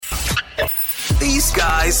These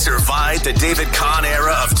guys survived the David Kahn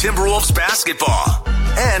era of Timberwolves basketball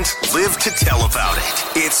and live to tell about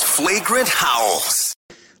it. It's Flagrant Howls.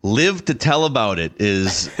 Live to tell about it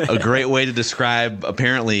is a great way to describe,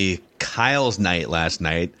 apparently, Kyle's night last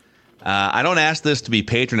night. I don't ask this to be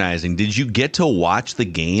patronizing. Did you get to watch the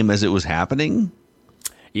game as it was happening?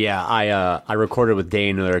 Yeah, I recorded with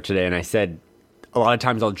Dane earlier today, and I said a lot of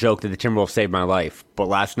times I'll joke that the Timberwolves saved my life, but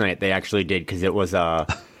last night they actually did, because it was, I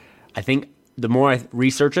think the more I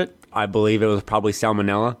research it, I believe it was probably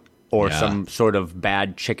salmonella or some sort of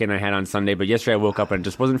bad chicken I had on Sunday. But yesterday I woke up and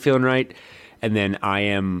just wasn't feeling right. And then I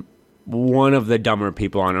am one of the dumber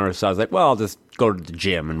people on earth. So I was like, well, I'll just go to the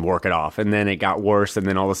gym and work it off. And then it got worse. And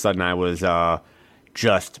then all of a sudden I was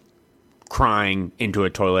just crying into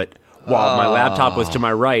a toilet while my laptop was to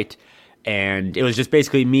my right. And it was just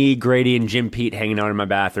basically me, Grady, and Jim Pete hanging out in my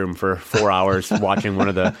bathroom for 4 hours watching one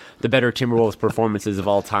of the better Timberwolves performances of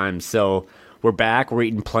all time. So we're back. We're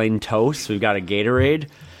eating plain toast. We've got a Gatorade.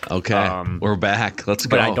 Okay, we're back. Let's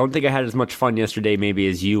go. But I don't think I had as much fun yesterday maybe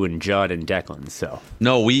as you and Judd and Declan. So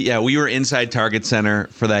no, we were inside Target Center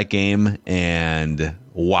for that game, and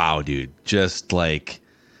wow, dude, just like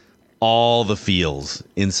all the feels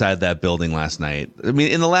inside that building last night. I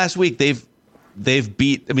mean, in the last week they've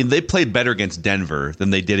beat. I mean, they played better against Denver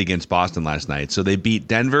than they did against Boston last night. So they beat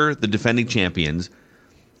Denver, the defending champions.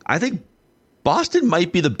 I think Boston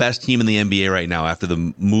might be the best team in the NBA right now after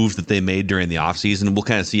the moves that they made during the offseason. We'll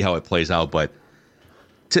kind of see how it plays out. But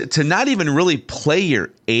to not even really play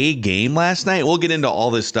your A game last night, we'll get into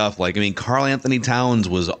all this stuff. Like, I mean, Karl Anthony Towns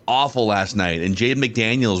was awful last night, and Jaden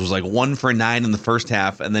McDaniels was like 1 for 9 in the first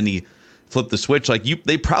half, and then he flipped the switch. Like,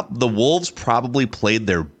 the Wolves probably played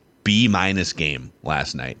their B- game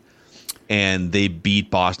last night, and they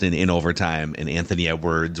beat Boston in overtime, and Anthony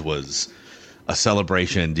Edwards was a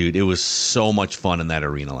celebration, dude. It was so much fun in that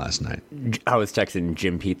arena last night. I was texting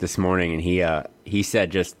Jim Pete this morning, and he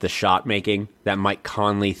said just the shot making, that Mike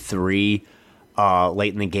Conley 3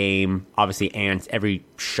 late in the game. Obviously, every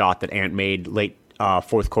shot that Ant made late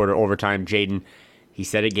fourth quarter overtime, Jaden, he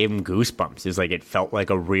said it gave him goosebumps. It was like it felt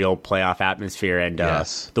like a real playoff atmosphere. And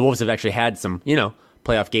yes, the Wolves have actually had some,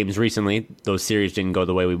 playoff games recently. Those series didn't go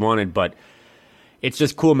the way we wanted, but it's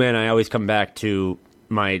just cool, man. I always come back to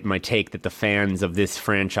my take that the fans of this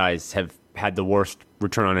franchise have had the worst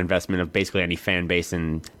return on investment of basically any fan base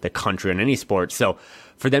in the country in any sport. So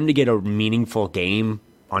for them to get a meaningful game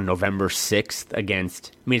on November 6th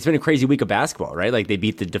against, I mean, it's been a crazy week of basketball, right? Like, they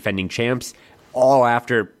beat the defending champs all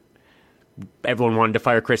after everyone wanted to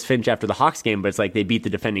fire Chris Finch after the Hawks game, but it's like they beat the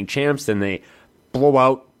defending champs and they blow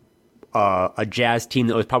out a Jazz team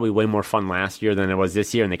that was probably way more fun last year than it was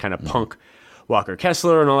this year, and they kind of punk Walker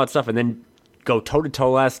Kessler and all that stuff, and then go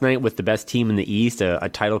toe-to-toe last night with the best team in the East, a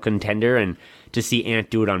title contender, and to see Ant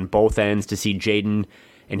do it on both ends, to see Jaden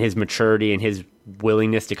and his maturity and his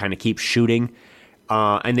willingness to kind of keep shooting.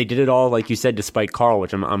 And they did it all, like you said, despite Karl,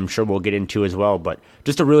 which I'm sure we'll get into as well. But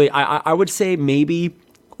just a really, I would say maybe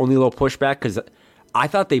only a little pushback, because I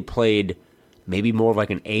thought they played maybe more of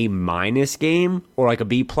like an A- game or like a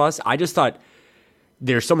B+. I just thought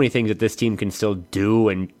there's so many things that this team can still do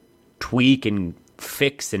and tweak and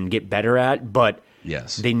fix and get better at, but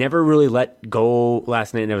yes, they never really let go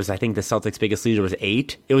last night. And it was, I think the Celtics' biggest leader was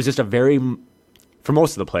 8. It was just for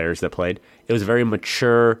most of the players that played, it was a very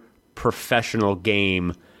mature, professional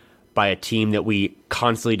game by a team that we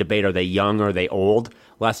constantly debate, are they young or are they old?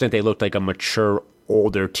 Last night they looked like a mature,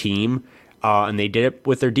 older team, and they did it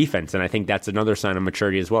with their defense, and I think that's another sign of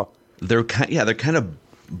maturity as well. They're kind of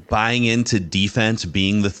buying into defense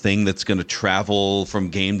being the thing that's going to travel from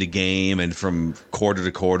game to game and from quarter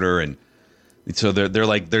to quarter, and so they're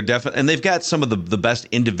definitely, and they've got some of the best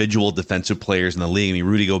individual defensive players in the league. I mean,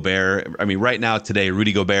 Rudy Gobert. I mean, right now today,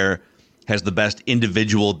 Rudy Gobert has the best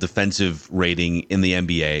individual defensive rating in the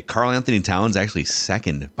NBA. Karl Anthony Towns actually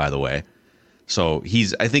second, by the way. So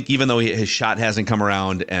I think even though his shot hasn't come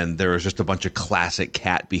around, and there was just a bunch of classic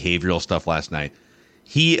cat behavioral stuff last night,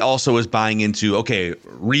 he also is buying into, okay,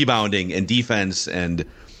 rebounding and defense and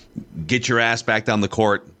get your ass back down the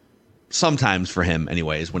court, sometimes for him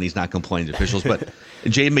anyways, when he's not complaining to officials. But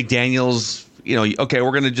Jaden McDaniels, okay,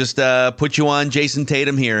 we're going to just put you on Jason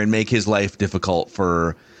Tatum here and make his life difficult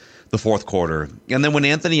for the fourth quarter. And then when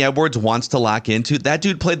Anthony Edwards wants to lock into, that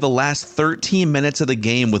dude played the last 13 minutes of the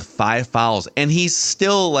game with 5 fouls, and he's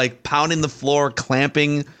still like pounding the floor,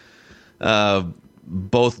 clamping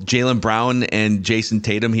both Jaylen Brown and Jason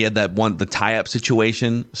Tatum. He had the tie-up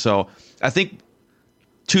situation. So I think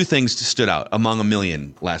 2 things stood out among a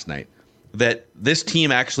million last night. That this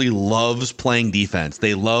team actually loves playing defense.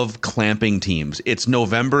 They love clamping teams. It's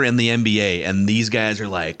November in the NBA, and these guys are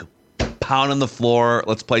like pounding the floor.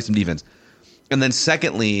 Let's play some defense. And then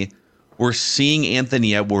secondly, we're seeing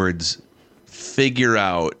Anthony Edwards figure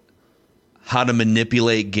out how to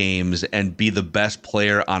manipulate games and be the best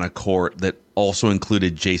player on a court that also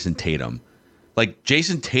included Jason Tatum. Like,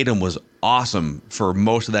 Jason Tatum was awesome for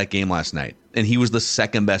most of that game last night, and he was the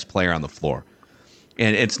second best player on the floor.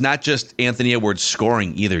 And it's not just Anthony Edwards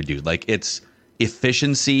scoring either, dude. Like, it's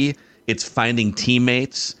efficiency, it's finding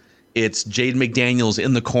teammates, it's Jaden McDaniels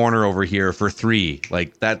in the corner over here for three.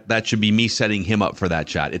 Like, that should be me setting him up for that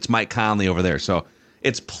shot. It's Mike Conley over there. So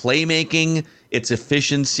it's playmaking, it's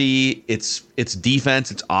efficiency, it's defense,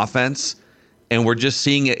 it's offense. And we're just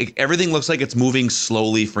seeing it. Everything looks like it's moving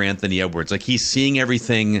slowly for Anthony Edwards. Like, he's seeing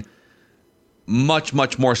everything much,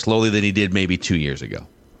 much more slowly than he did maybe 2 years ago.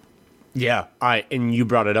 Yeah, and you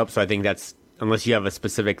brought it up, so I think that's, unless you have a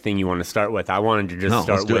specific thing you want to start with, I wanted to just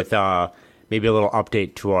start with maybe a little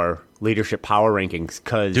update to our leadership power rankings,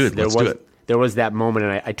 because there was that moment,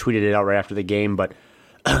 and I tweeted it out right after the game, but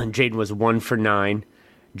Jaden was 1 for 9.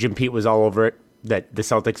 Jim Pete was all over it, that the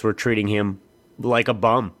Celtics were treating him like a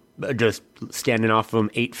bum, just standing off of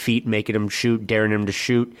him 8 feet, making him shoot, daring him to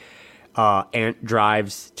shoot. Ant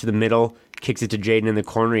drives to the middle, kicks it to Jaden in the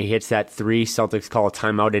corner. He hits that 3. Celtics call a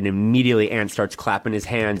timeout, and immediately Ant starts clapping his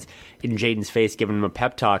hands in Jaden's face, giving him a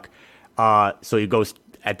pep talk. So he goes,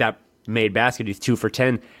 at that made basket, he's 2 for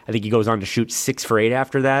 10. I think he goes on to shoot 6 for 8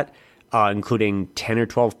 after that, including 10 or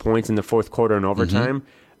 12 points in the fourth quarter and overtime.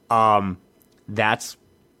 You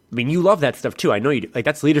love that stuff too. I know you do. Like,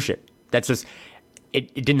 that's leadership. That's just,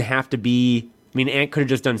 it didn't have to be, Ant could have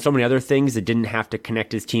just done so many other things. It didn't have to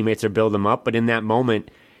connect his teammates or build them up. But in that moment,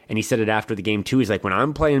 and he said it after the game too, he's like, when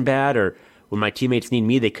I'm playing bad or when my teammates need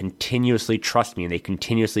me, they continuously trust me and they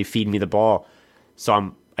continuously feed me the ball.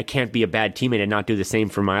 So I can't be a bad teammate and not do the same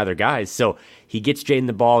for my other guys. So he gets Jaden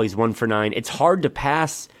the ball. He's 1 for 9. It's hard to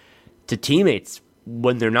pass to teammates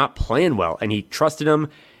when they're not playing well. And he trusted him,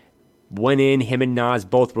 went in, him and Nas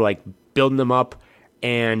both were like building them up.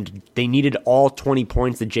 And they needed all 20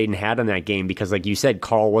 points that Jaden had on that game because, like you said,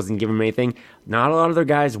 Carl wasn't giving him anything. Not a lot of their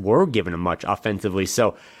guys were giving him much offensively.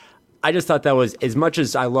 So I just thought that was, as much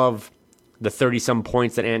as I love the 30-some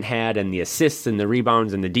points that Ant had and the assists and the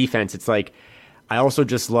rebounds and the defense, it's like I also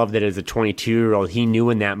just love that as a 22-year-old, he knew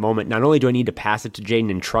in that moment, not only do I need to pass it to Jaden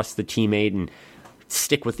and trust the teammate and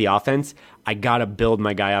stick with the offense, I got to build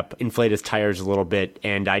my guy up, inflate his tires a little bit.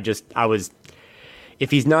 And if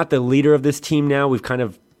he's not the leader of this team now, we've kind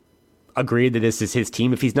of agreed that this is his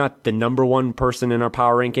team. If he's not the number one person in our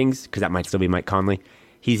power rankings, because that might still be Mike Conley,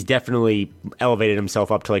 he's definitely elevated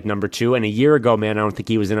himself up to like number 2. And a year ago, man, I don't think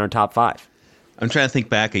he was in our top 5. I'm trying to think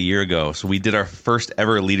back a year ago. So we did our first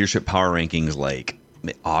ever leadership power rankings like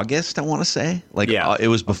August, I want to say. It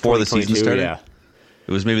was before the season started. Yeah.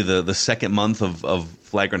 It was maybe the second month of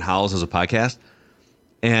Flagrant Howls as a podcast.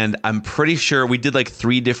 And I'm pretty sure we did like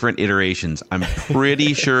 3 different iterations. I'm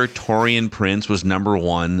pretty sure Taurean Prince was number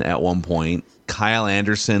 1 at one point. Kyle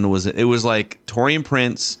Anderson it was like Taurean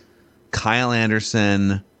Prince, Kyle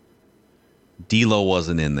Anderson, D'Lo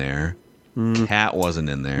wasn't in there. Cat wasn't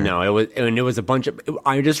in there. No, it was a bunch of.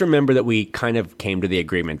 I just remember that we kind of came to the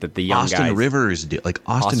agreement that the young Austin guys, Rivers did. Like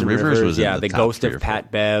Austin Rivers was in the top ghost of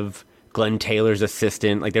Pat Bev, Glenn Taylor's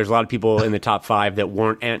assistant. Like, there's a lot of people in the top 5 that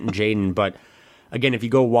weren't Ant and Jaden, but. Again, if you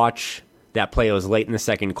go watch that play, it was late in the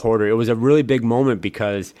second quarter. It was a really big moment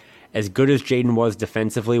because as good as Jaden was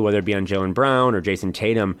defensively, whether it be on Jaylen Brown or Jason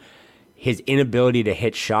Tatum, his inability to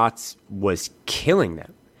hit shots was killing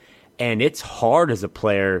them. And it's hard as a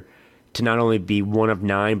player to not only be 1 of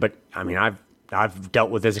 9, but I've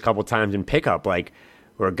dealt with this a couple times in pickup, like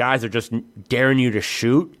where guys are just daring you to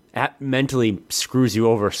shoot. That mentally screws you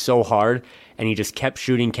over so hard. And he just kept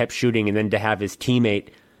shooting, and then to have his teammate,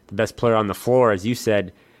 the best player on the floor, as you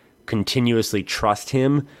said, continuously trust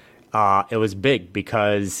him. It was big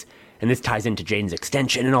because, and this ties into Jaden's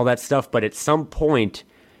extension and all that stuff, but at some point,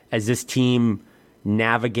 as this team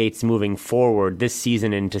navigates moving forward this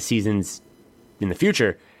season into seasons in the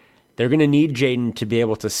future, they're going to need Jaden to be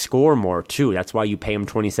able to score more too. That's why you pay him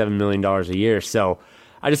 $27 million a year. So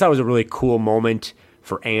I just thought it was a really cool moment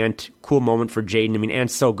for Ant, cool moment for Jaden.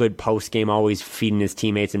 Ant's so good post-game, always feeding his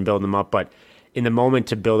teammates and building them up, but in the moment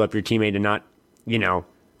to build up your teammate and not,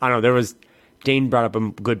 I don't know, Dane brought up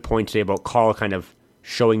a good point today about Carl kind of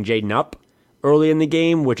showing Jaden up early in the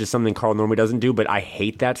game, which is something Carl normally doesn't do, but I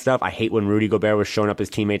hate that stuff. I hate when Rudy Gobert was showing up his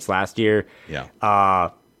teammates last year. Yeah.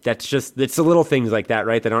 It's the little things like that,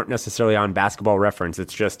 right, that aren't necessarily on Basketball Reference.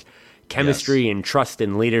 It's just chemistry and trust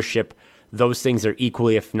and leadership. Those things are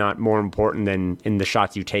equally, if not more important than in the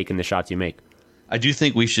shots you take and the shots you make. I do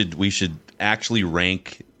think we should actually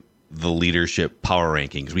rank the leadership power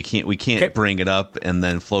rankings. We can't bring it up and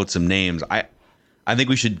then float some names. I think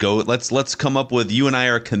we should go. Let's come up with, you and I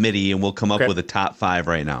are a committee, and we'll come up with a top 5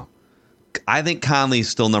 right now. I think Conley's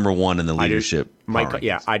still number 1 in the leadership. Mike,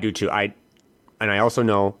 yeah, I do too. And I also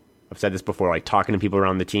know, I've said this before, like talking to people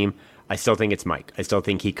around the team, I still think it's Mike. I still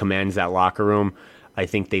think he commands that locker room. I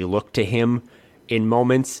think they look to him in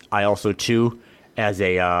moments. I also, too, as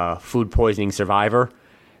a food poisoning survivor,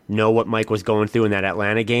 know what Mike was going through in that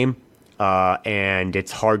Atlanta game. And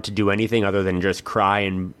it's hard to do anything other than just cry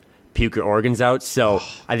and puke your organs out. So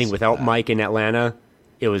I think without Mike in Atlanta,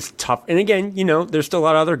 it was tough. And again, there's still a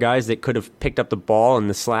lot of other guys that could have picked up the ball and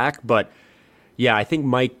the slack. But yeah, I think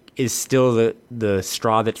Mike is still the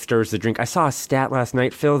straw that stirs the drink. I saw a stat last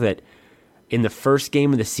night, Phil, that in the first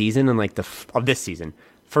game of the season, and like of this season,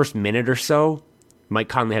 first minute or so, Mike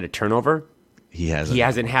Conley had a turnover. He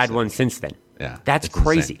hasn't had one since then. Yeah, that's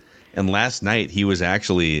crazy. Insane. And last night he was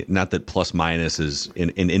actually, not that plus minus is in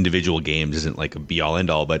individual games isn't like a be all end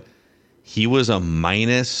all, but he was a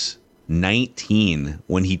minus 19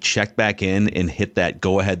 when he checked back in and hit that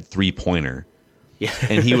go ahead 3-pointer. Yeah.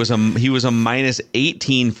 And he was a minus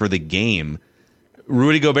 18 for the game.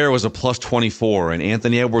 Rudy Gobert was a plus 24, and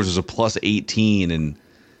Anthony Edwards was a plus 18, and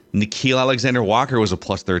Nickeil Alexander-Walker was a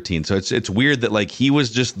plus 13. So it's weird that like he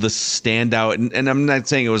was just the standout, and I'm not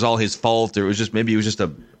saying it was all his fault, or it was just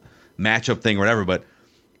a matchup thing or whatever, but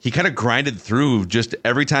he kind of grinded through. Just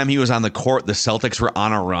every time he was on the court, the Celtics were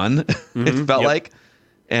on a run. It felt like,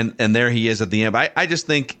 and there he is at the end. I just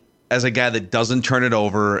think, as a guy that doesn't turn it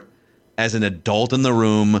over, as an adult in the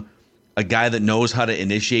room, a guy that knows how to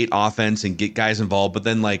initiate offense and get guys involved, but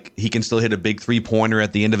then like he can still hit a big 3-pointer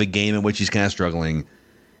at the end of a game in which he's kind of struggling.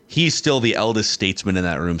 He's still the eldest statesman in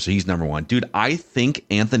that room, so he's number 1. Dude, I think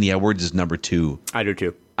Anthony Edwards is number 2. I do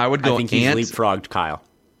too. I would go. I think he's leapfrogged Kyle.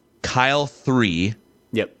 Kyle 3.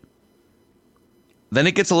 Yep. Then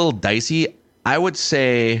it gets a little dicey. I would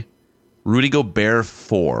say Rudy Gobert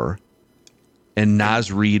 4 and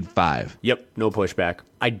Naz Reid 5. Yep, no pushback.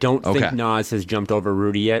 I don't think Naz has jumped over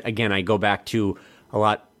Rudy yet. Again, I go back to a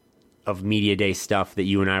lot of media day stuff that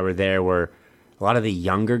you and I were there, where a lot of the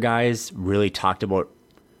younger guys really talked about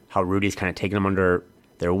how Rudy's kind of taken them under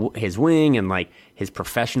his wing and like his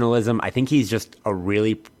professionalism. I think he's just a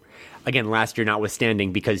really, again, last year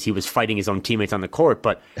notwithstanding, because he was fighting his own teammates on the court,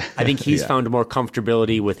 but I think he's found more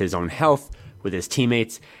comfortability with his own health, with his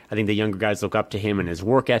teammates. I think the younger guys look up to him and his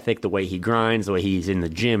work ethic, the way he grinds, the way he's in the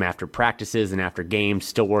gym after practices and after games,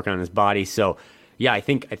 still working on his body. So, yeah, I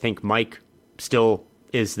think Mike still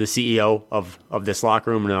is the CEO of this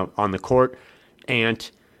locker room and on the court. And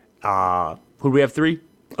who do we have 3?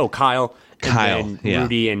 Oh, Kyle, and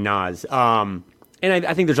Rudy and Naz. And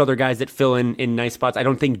I think there's other guys that fill in nice spots. I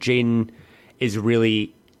don't think Jaden is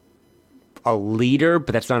really a leader,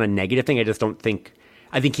 but that's not a negative thing.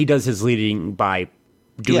 I think he does his leading by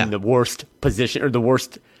doing the worst position or the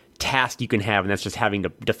worst task you can have, and that's just having to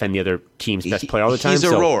defend the other team's best player all the time. He's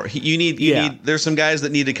a rower. You need. There's some guys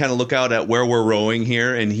that need to kind of look out at where we're rowing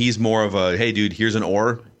here, and he's more of a, hey, dude, here's an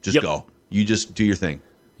oar. Just go. You just do your thing.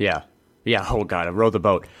 Yeah. Yeah. Oh God, I row the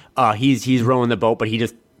boat. He's rowing the boat, but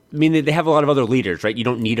they have a lot of other leaders, right? You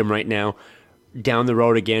don't need him right now. Down the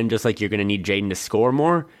road again, just like you're going to need Jaden to score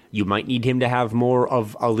more, you might need him to have more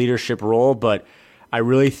of a leadership role, but I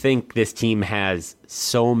really think this team has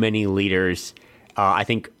so many leaders. I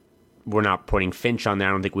think we're not putting Finch on there.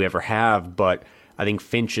 I don't think we ever have, but I think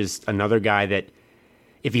Finch is another guy that,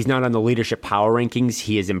 if he's not on the leadership power rankings,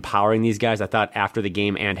 he is empowering these guys. I thought after the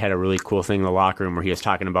game, Ant had a really cool thing in the locker room where he was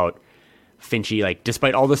talking about Finchy, like,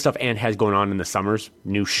 despite all the stuff Ant has going on in the summers,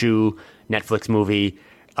 new shoe, Netflix movie,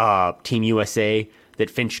 Team USA, that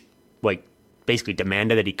Finch, like, basically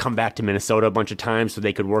demanded that he come back to Minnesota a bunch of times so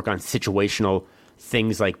they could work on situational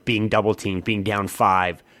things like being double teamed, being down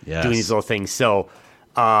 5, doing these little things. So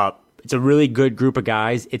it's a really good group of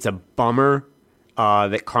guys. It's a bummer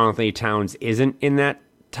that Karl-Anthony Towns isn't in that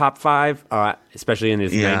top 5, especially in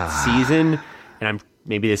his 9th season. And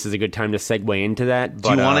maybe this is a good time to segue into that. But,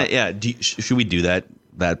 do you want to? Yeah. Should we do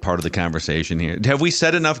that part of the conversation here? Have we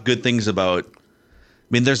said enough good things about?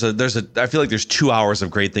 I mean, I feel like there's 2 hours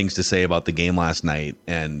of great things to say about the game last night,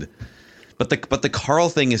 but the Karl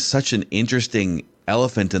thing is such an interesting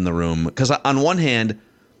elephant in the room, because on one hand,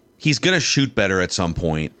 he's gonna shoot better at some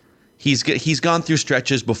point. He's gone through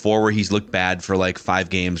stretches before where he's looked bad for like 5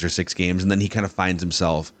 games or 6 games, and then he kind of finds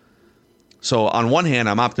himself. So on one hand,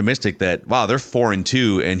 I'm optimistic that, wow, they're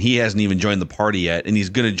 4-2, and he hasn't even joined the party yet, and he's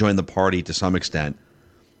going to join the party to some extent.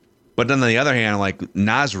 But then on the other hand, like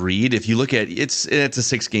Naz Reid, if you look at it's a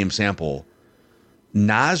 6-game sample.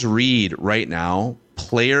 Naz Reid right now,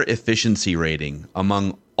 player efficiency rating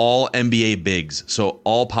among all NBA bigs, so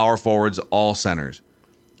all power forwards, all centers,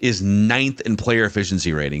 is 9th in player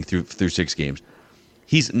efficiency rating through 6 games.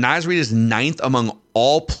 Naz Reid is 9th among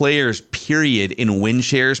all players, period, in win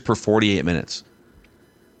shares per 48 minutes.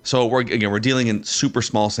 So we're dealing in super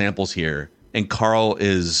small samples here, and Karl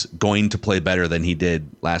is going to play better than he did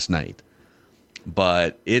last night.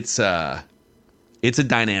 But it's a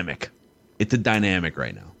dynamic. It's a dynamic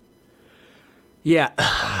right now. Yeah.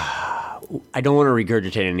 I don't want to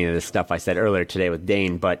regurgitate any of this stuff I said earlier today with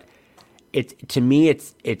Dane, but to me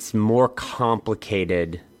it's more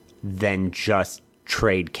complicated than just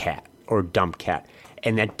trade Cat or dump Cat.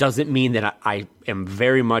 And that doesn't mean that I am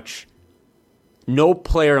very much no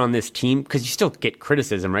player on this team, because you still get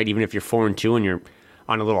criticism, right? Even if you're 4-2 and you're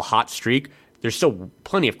on a little hot streak, there's still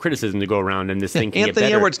plenty of criticism to go around, and this thing can get better.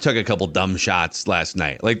 Anthony Edwards took a couple dumb shots last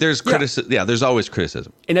night. Like there's criticism. Yeah, there's always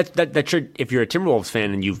criticism. And that should, if you're a Timberwolves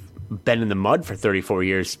fan and you've been in the mud for 34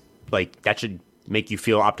 years, like that should make you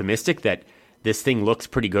feel optimistic that this thing looks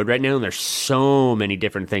pretty good right now. And there's so many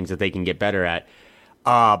different things that they can get better at.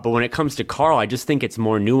 But when it comes to Karl, I just think it's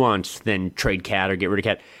more nuanced than trade Cat or get rid of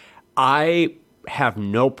Cat. I have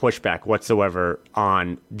no pushback whatsoever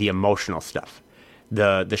on the emotional stuff.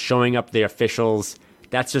 The showing up the officials,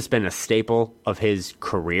 that's just been a staple of his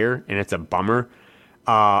career, and it's a bummer.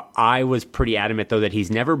 I was pretty adamant, though, that he's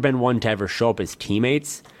never been one to ever show up his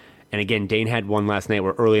teammates. And again, Dane had one last night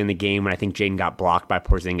where early in the game when I think Jaden got blocked by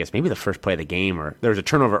Porzingis, maybe the first play of the game, or there was a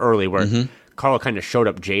turnover early where Karl kind of showed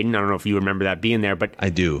up Jaden. I don't know if you remember that being there, but I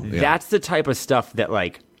do. Yeah. That's the type of stuff that,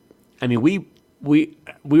 like, I mean, we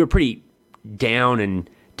were pretty down and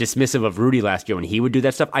dismissive of Rudy last year when he would do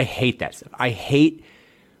that stuff. I hate that stuff. I hate,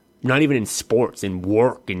 not even in sports, in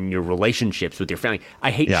work, in your relationships with your family.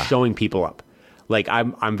 I hate showing people up. Like,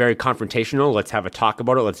 I'm very confrontational. Let's have a talk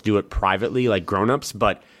about it. Let's do it privately like grown-ups.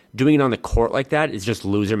 But doing it on the court like that is just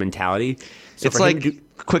loser mentality. So it's like,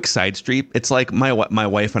 quick side street. It's like my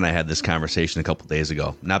wife and I had this conversation a couple days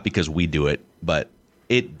ago. Not because we do it, but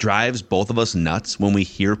it drives both of us nuts when we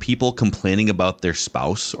hear people complaining about their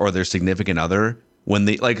spouse or their significant other when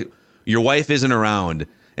they, like, your wife isn't around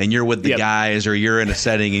and you're with the guys, or you're in a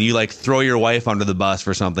setting and you like throw your wife under the bus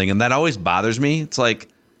for something. And that always bothers me. It's like,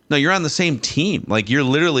 no, you're on the same team. Like, you're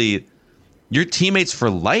teammates for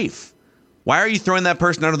life. Why are you throwing that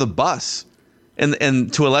person under the bus?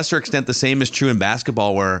 And to a lesser extent, the same is true in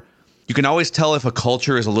basketball, where you can always tell if a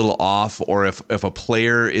culture is a little off, or if a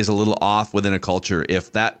player is a little off within a culture,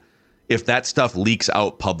 if that stuff leaks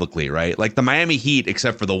out publicly, right? Like the Miami Heat,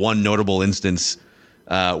 except for the one notable instance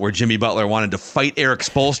where Jimmy Butler wanted to fight Eric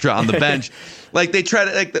Spoelstra on the bench. Like, they try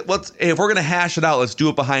to, like, if we're going to hash it out, let's do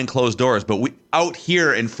it behind closed doors. But we out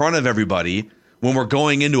here in front of everybody, when we're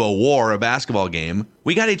going into a war, a basketball game,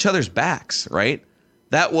 we got each other's backs, right?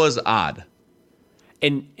 That was odd.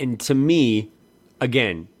 And to me,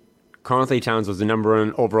 again, Karl-Anthony Towns was the number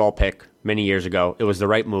 1 overall pick many years ago. It was the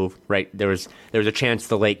right move, right? There was a chance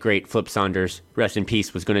the late, great Flip Saunders, rest in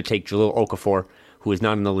peace, was going to take Jahlil Okafor, who is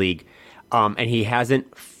not in the league. And he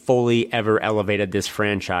hasn't fully ever elevated this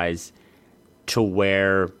franchise to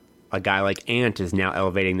where a guy like Ant is now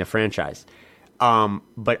elevating the franchise.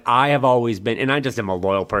 But I have always been, and I just am a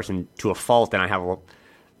loyal person to a fault, and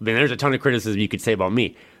there's a ton of criticism you could say about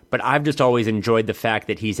me, but I've just always enjoyed the fact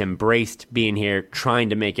that he's embraced being here, trying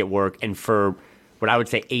to make it work, and for what I would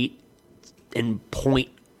say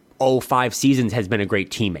 8.05 seasons has been a great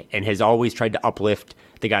teammate and has always tried to uplift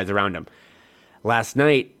the guys around him. Last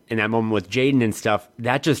night, in that moment with Jaden and stuff,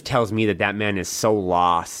 that just tells me that man is so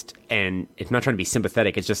lost, and it's not trying to be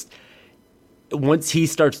sympathetic, it's just, once he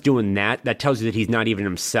starts doing that, that tells you that he's not even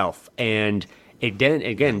himself. And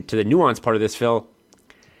again, to the nuance part of this, Phil,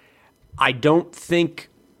 I don't think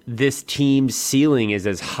this team's ceiling is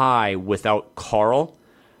as high without Karl,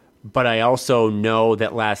 but I also know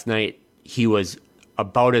that last night he was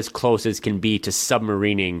about as close as can be to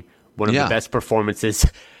submarining one of the best performances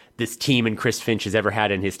this team and Chris Finch has ever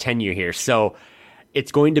had in his tenure here. So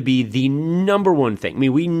it's going to be the number one thing. I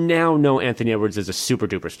mean, we now know Anthony Edwards is a super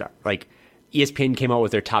duper star. Like, ESPN came out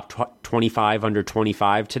with their top 25 under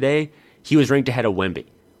 25 today. He was ranked ahead of Wemby,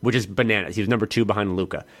 which is bananas. He was number 2 behind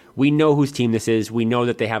Luka. We know whose team this is. We know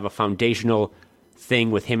that they have a foundational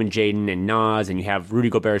thing with him and Jaden and Nas, and you have Rudy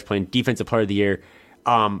Gobert playing Defensive Player of the Year.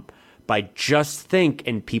 But I just think,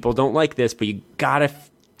 and people don't like this, but you gotta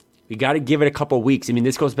give it a couple weeks. I mean,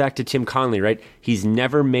 this goes back to Tim Conley, right? He's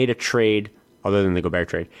never made a trade other than the Gobert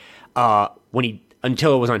trade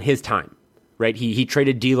until it was on his time. Right, he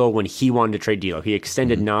traded D'Lo when he wanted to trade D'Lo. He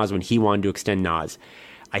extended Nas when he wanted to extend Nas.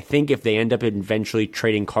 I think if they end up eventually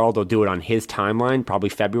trading Karl, they'll do it on his timeline, probably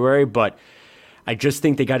February. But I just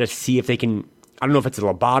think they got to see if they can I don't know if it's a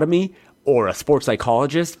lobotomy or a sports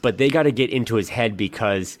psychologist, but they got to get into his head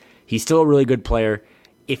because he's still a really good player.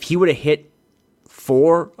 If he would have hit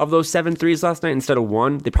 4 of those 7 threes last night instead of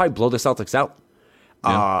 1, they'd probably blow the Celtics out.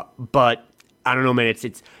 Yeah. But I don't know, man.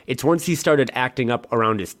 It's once he started acting up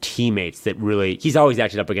around his teammates that really, he's always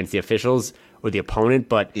acted up against the officials or the opponent,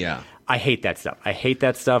 but yeah. I hate that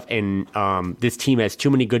stuff. And this team has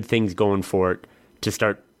too many good things going for it to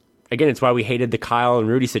start. Again, it's why we hated the Kyle and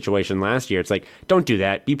Rudy situation last year. It's like, don't do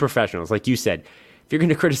that. Be professionals. Like you said, if you're going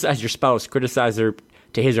to criticize your spouse, criticize her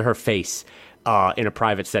to his or her face in a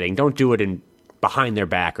private setting. Don't do it behind their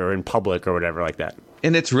back or in public or whatever like that.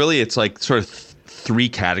 And it's like sort of 3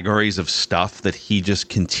 categories of stuff that he just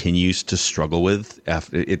continues to struggle with.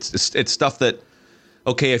 It's stuff that,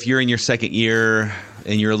 okay, if you're in your second year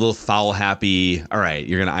and you're a little foul happy, all right,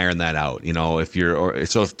 you're going to iron that out.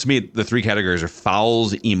 So to me, the 3 categories are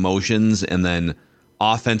fouls, emotions, and then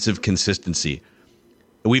offensive consistency.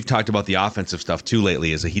 We've talked about the offensive stuff too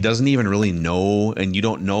lately, is that he doesn't even really know, and you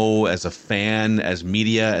don't know as a fan, as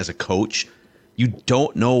media, as a coach, you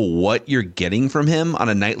don't know what you're getting from him on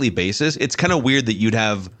a nightly basis. It's kind of weird that you'd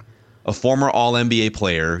have a former All-NBA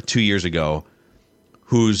player 2 years ago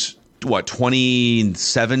who's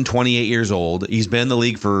 27, 28 years old. He's been in the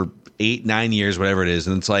league for 8, 9 years, whatever it is.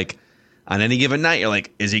 And it's like, on any given night, you're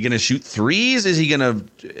like, is he going to shoot threes? Is he going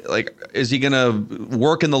to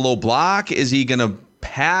work in the low block? Is he going to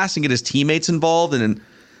pass and get his teammates involved? And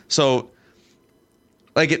so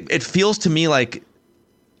like, it feels to me like,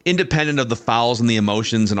 independent of the fouls and the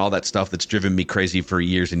emotions and all that stuff that's driven me crazy for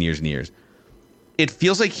years and years and years, it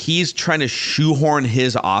feels like he's trying to shoehorn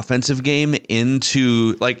his offensive game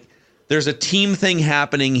into, like, there's a team thing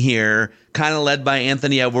happening here, kind of led by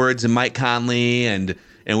Anthony Edwards and Mike Conley, and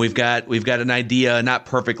we've got an idea, not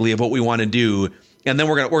perfectly, of what we want to do, and then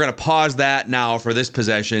we're gonna pause that now for this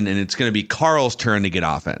possession, and it's gonna be Karl's turn to get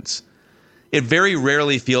offense. It very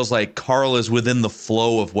rarely feels like Karl is within the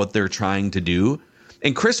flow of what they're trying to do.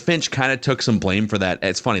 And Chris Finch kind of took some blame for that.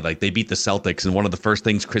 It's funny, like, they beat the Celtics, and one of the first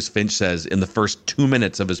things Chris Finch says in the first 2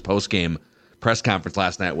 minutes of his post-game press conference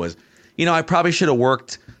last night was, I probably should have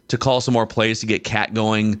worked to call some more plays to get Cat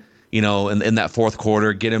going, in that fourth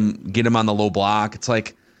quarter, get him on the low block. It's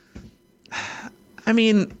like, I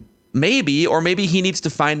mean, maybe he needs to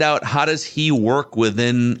find out, how does he work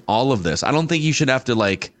within all of this? I don't think you should have to,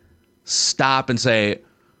 like, stop and say,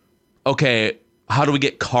 okay, how do we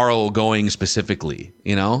get Karl going specifically?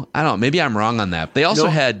 I don't know. Maybe I'm wrong on that. They also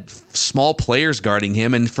had small players guarding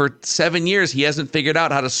him, and for 7 years, he hasn't figured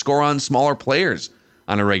out how to score on smaller players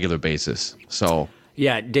on a regular basis. So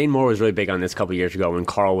yeah, Dane Moore was really big on this a couple years ago when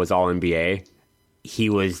Karl was All NBA. He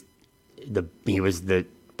was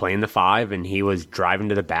playing the 5, and he was driving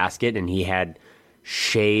to the basket, and he had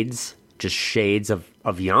shades of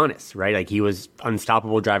Giannis, right? Like, he was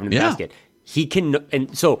unstoppable driving to the basket. He can,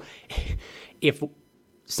 and so if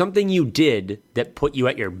something you did that put you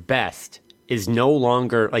at your best is no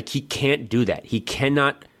longer, like, he can't do that. He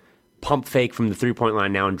cannot pump fake from the 3-point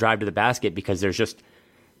line now and drive to the basket because there's just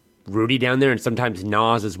Rudy down there and sometimes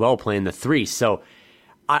Nas as well playing the 3. So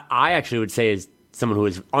I actually would say, as someone who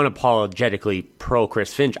is unapologetically pro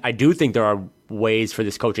Chris Finch, I do think there are ways for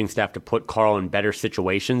this coaching staff to put Karl in better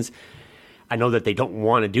situations. I know that they don't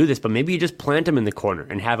want to do this, but maybe you just plant him in the corner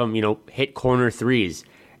and have him, hit corner threes.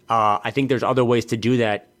 I think there's other ways to do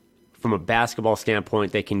that from a basketball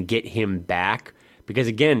standpoint that can get him back. Because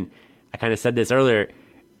again, I kind of said this earlier,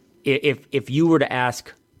 if you were to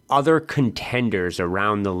ask other contenders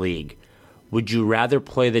around the league, would you rather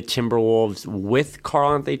play the Timberwolves with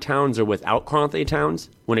Karl-Anthony Towns or without Karl-Anthony Towns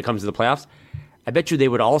when it comes to the playoffs? I bet you they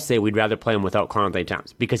would all say we'd rather play him without Karl-Anthony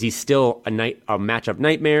Towns because he's still a matchup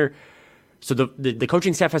nightmare. So the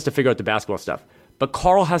coaching staff has to figure out the basketball stuff. But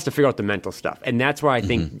Karl has to figure out the mental stuff. And that's where I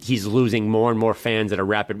think he's losing more and more fans at a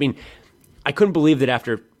rapid. I mean, I couldn't believe that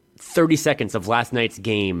after 30 seconds of last night's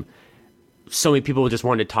game, so many people just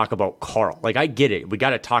wanted to talk about Karl. Like, I get it. We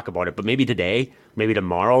got to talk about it. But maybe today, maybe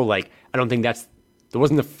tomorrow, like, I don't think there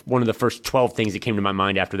wasn't one of the first 12 things that came to my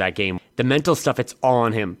mind after that game. The mental stuff, it's all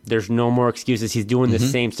on him. There's no more excuses. He's doing the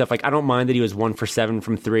same stuff. Like, I don't mind that he was 1 for 7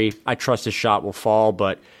 from 3. I trust his shot will fall,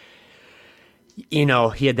 but he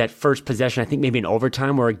had that first possession, I think maybe in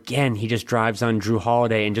overtime, where again, he just drives on Drew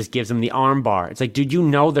Holiday and just gives him the arm bar. It's like, dude,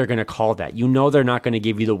 they're going to call that. they're not going to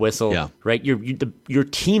give you the whistle, right? Your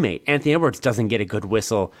teammate, Anthony Edwards, doesn't get a good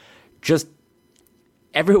whistle. Just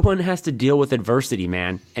everyone has to deal with adversity,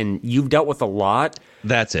 man. And you've dealt with a lot.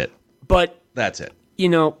 That's it. But that's it.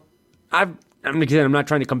 I'm not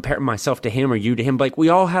trying to compare myself to him or you to him, but like, we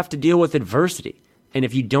all have to deal with adversity. And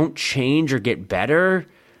if you don't change or get better,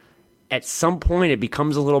 at some point it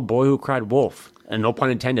becomes a little boy who cried wolf, and no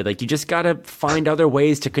pun intended. Like, you just got to find other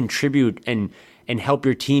ways to contribute and help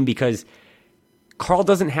your team, because Karl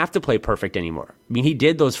doesn't have to play perfect anymore. I mean, he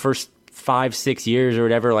did those first 5-6 years or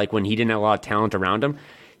whatever, like when he didn't have a lot of talent around him.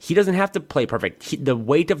 He doesn't have to play perfect. The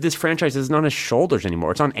weight of this franchise isn't on his shoulders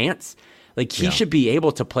anymore. It's on Ant's. Like, he should be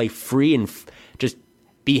able to play free and just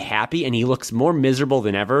be happy, and he looks more miserable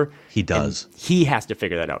than ever. He does. He has to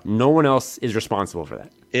figure that out. No one else is responsible for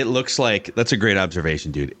that. It looks like, that's a great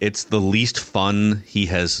observation, dude. It's the least fun he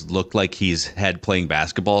has looked like he's had playing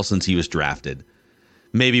basketball since he was drafted.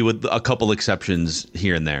 Maybe with a couple exceptions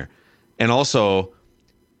here and there. And also,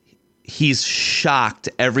 he's shocked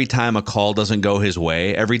every time a call doesn't go his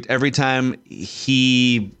way. Every time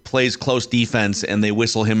he plays close defense and they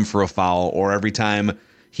whistle him for a foul, or every time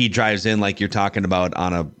he drives in, like you're talking about,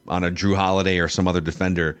 on a Drew Holiday or some other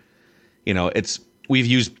defender. You know, we've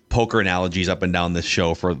used poker analogies up and down this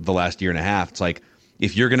show for the last year and a half. It's like,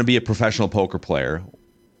 if you're going to be a professional poker player,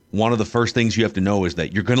 one of the first things you have to know is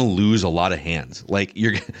that you're going to lose a lot of hands. Like,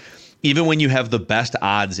 even when you have the best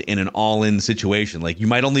odds in an all-in situation, like, you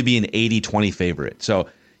might only be an 80-20 favorite. So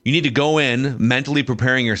you need to go in mentally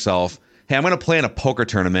preparing yourself. Hey, I'm going to play in a poker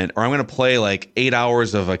tournament, or I'm going to play like 8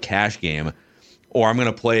 hours of a cash game, or I'm going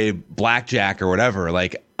to play blackjack or whatever.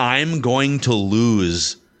 Like, I'm going to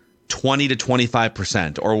lose 20 to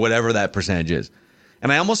 25% or whatever that percentage is.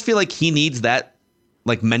 And I almost feel like he needs that,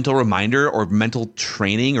 like, mental reminder or mental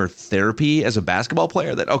training or therapy as a basketball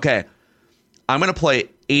player that, okay, I'm going to play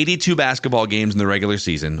 82 basketball games in the regular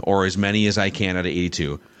season, or as many as I can out of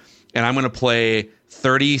 82. And I'm going to play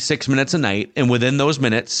 36 minutes a night. And within those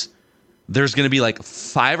minutes, there's going to be like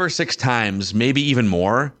 5 or 6 times, maybe even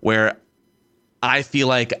more, where I feel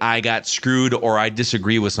like I got screwed or I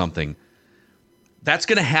disagree with something. That's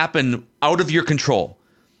going to happen out of your control.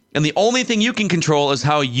 And the only thing you can control is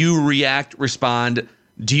how you react, respond.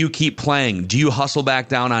 Do you keep playing? Do you hustle back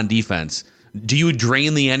down on defense? Do you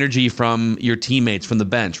drain the energy from your teammates from the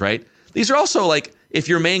bench, right? These are also, like, if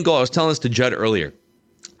your main goal, I was telling this to Judd earlier,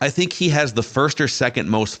 I think he has the first or second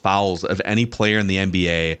most fouls of any player in the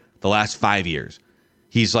NBA the last 5 years.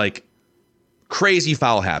 He's like crazy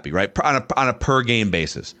foul happy, right? On a per game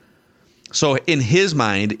basis. So in his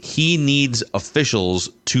mind, he needs officials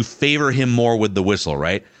to favor him more with the whistle,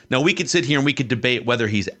 right? Now, we could sit here and we could debate whether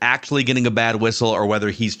he's actually getting a bad whistle or whether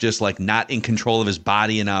he's just, like, not in control of his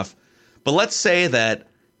body enough. But let's say that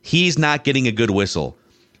he's not getting a good whistle.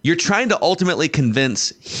 You're trying to ultimately convince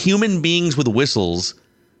human beings with whistles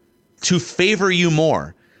to favor you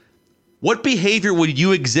more. What behavior would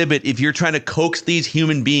you exhibit if you're trying to coax these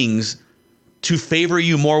human beings to favor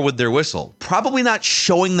you more with their whistle? Probably not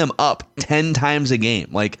showing them up 10 times a game.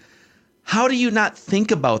 Like, how do you not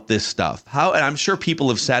think about this stuff? And I'm sure people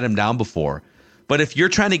have sat him down before, but if you're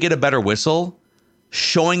trying to get a better whistle,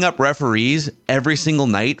 showing up referees every single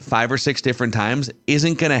night, 5 or 6 different times,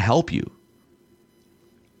 isn't going to help you.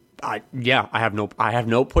 Yeah, I have no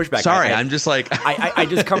pushback. Sorry, I'm just like I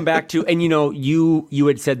just come back to, and you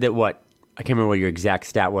had said that I can't remember what your exact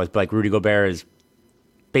stat was, but like Rudy Gobert is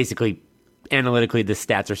basically, analytically, the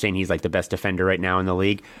stats are saying he's like the best defender right now in the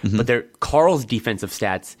league. Mm-hmm. But Karl's defensive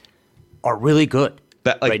stats are really good.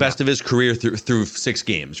 Best of his career through 6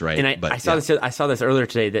 games, right? And I saw this earlier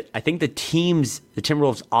today, that I think the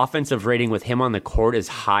Timberwolves' offensive rating with him on the court is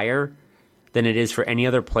higher than it is for any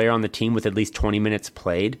other player on the team with at least 20 minutes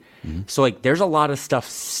played. Mm-hmm. So, like, there's a lot of stuff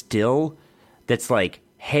still that's like,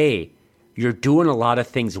 hey, you're doing a lot of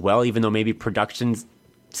things well, even though maybe production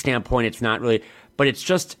standpoint it's not really, but it's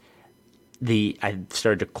just I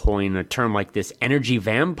started to coin a term like this, energy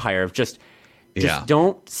vampire of just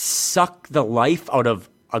don't suck the life out of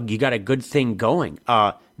you got a good thing going.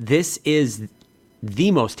 This is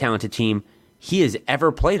the most talented team he has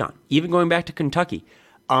ever played on, even going back to Kentucky.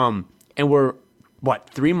 And we're,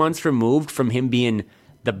 3 months removed from him being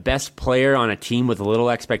the best player on a team with little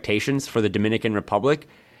expectations for the Dominican Republic.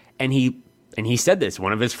 And he said this.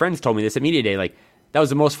 One of his friends told me this at Media Day. Like, that was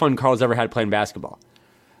the most fun Karl's ever had playing basketball.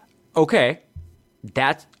 Okay,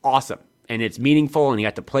 that's awesome. And it's meaningful, and he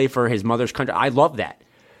got to play for his mother's country. I love that.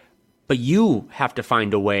 But you have to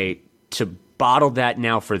find a way to bottle that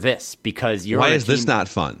now for this, because you're Why is this not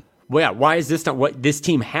fun? Well, yeah, why is this not what this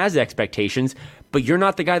team has expectations, but you're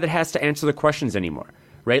not the guy that has to answer the questions anymore,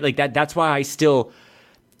 right? Like that's why I still,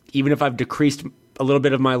 even if I've decreased a little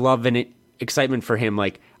bit of my love and excitement for him,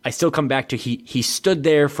 like I still come back to he stood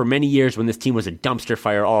there for many years when this team was a dumpster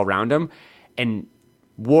fire all around him and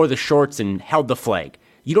wore the shorts and held the flag.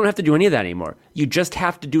 You don't have to do any of that anymore. You just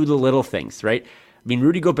have to do the little things, right? I mean,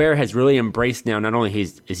 Rudy Gobert has really embraced now, not only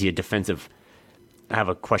is he a defensive have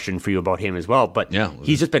a question for you about him as well. But yeah,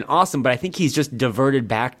 he's just been awesome. But I think he's just diverted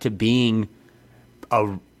back to being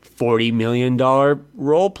a $40 million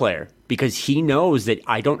role player because he knows that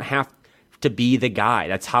I don't have to be the guy.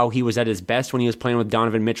 That's how he was at his best when he was playing with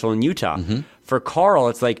Donovan Mitchell in Utah. For Carl,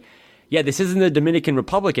 it's like, yeah, this isn't the Dominican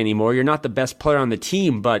Republic anymore. You're not the best player on the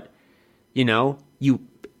team, but,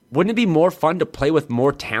 wouldn't it be more fun to play with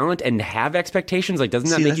more talent and have expectations? Like, doesn't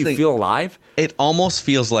that make you feel alive? It almost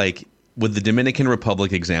feels like with the Dominican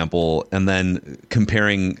Republic example and then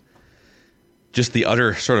comparing just the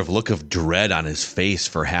utter sort of look of dread on his face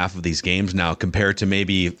for half of these games now compared to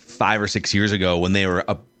maybe 5 or 6 years ago when they were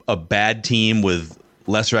a bad team with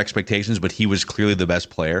lesser expectations, but he was clearly the best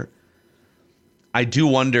player. I do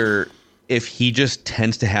wonder if he just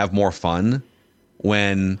tends to have more fun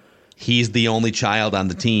when he's the only child on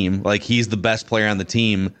the team. Like, he's the best player on the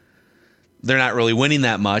team. They're not really winning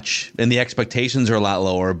that much, and the expectations are a lot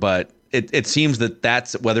lower, but it seems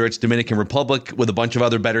that's whether it's Dominican Republic with a bunch of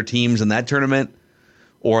other better teams in that tournament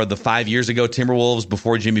or the 5 years ago Timberwolves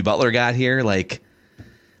before Jimmy Butler got here. Like,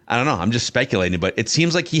 I don't know. I'm just speculating, but it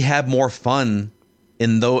seems like he had more fun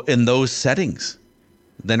in those settings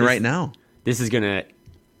than right now. This is going to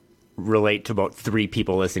relate to about 3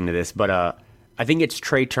 people listening to this, but I think it's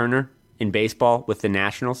Trey Turner in baseball with the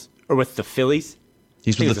Nationals or with the Phillies.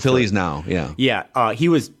 He's with the Phillies now, yeah. Yeah, he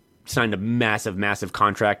was signed a massive, massive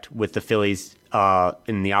contract with the Phillies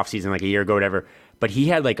in the offseason like a year ago or whatever, but he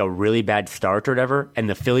had like a really bad start or whatever, and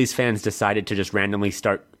the Phillies fans decided to just randomly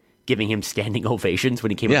start giving him standing ovations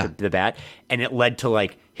when he came up to the bat, and it led to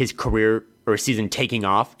like his career or season taking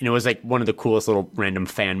off, and it was like one of the coolest little random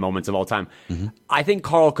fan moments of all time. I think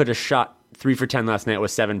Carl could have shot 3 for 10 last night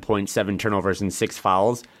with 7.7 turnovers and 6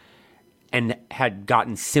 fouls and had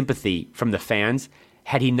gotten sympathy from the fans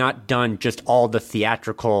had he not done just all the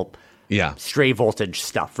theatrical stray voltage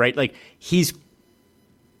stuff, right? Like, he's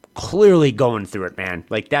clearly going through it, man.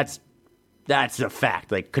 Like, that's a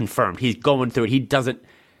fact, like, confirmed. He's going through it. He doesn't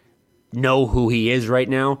know who he is right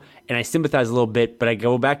now, and I sympathize a little bit, but I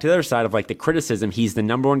go back to the other side of, like, the criticism. He's the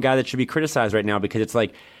number one guy that should be criticized right now because it's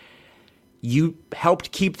like, you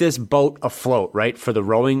helped keep this boat afloat, right? For the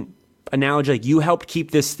rowing analogy, like, you helped keep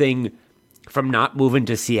this thing from not moving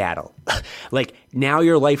to Seattle. Like, now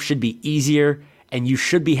your life should be easier and you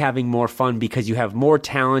should be having more fun because you have more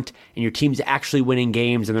talent and your team's actually winning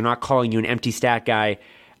games and they're not calling you an empty stat guy.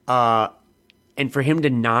 And for him to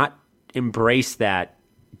not embrace that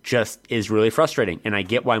just is really frustrating. And I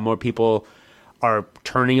get why more people are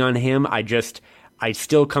turning on him. I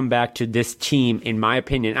still come back to this team, in my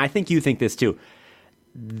opinion. I think you think this too.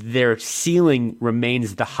 Their ceiling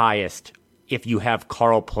remains the highest if you have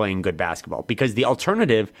Carl playing good basketball. Because the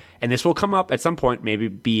alternative, and this will come up at some point, maybe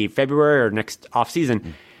be February or next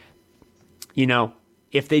offseason,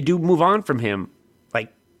 if they do move on from him,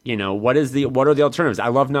 like, what are the alternatives? I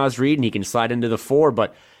love Naz Reid, and he can slide into the 4,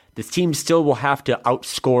 but this team still will have to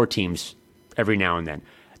outscore teams every now and then.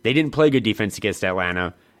 They didn't play good defense against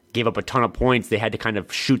Atlanta, gave up a ton of points. They had to kind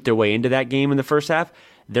of shoot their way into that game in the first half.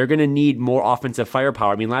 They're going to need more offensive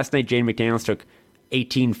firepower. I mean, last night, Jaden McDaniels took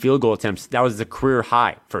 18 field goal attempts. That was a career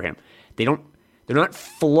high for him. They're not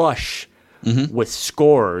flush with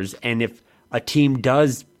scorers, and if a team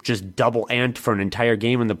does just double ant for an entire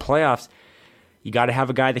game in the playoffs, you got to have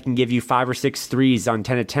a guy that can give you 5 or 6 threes on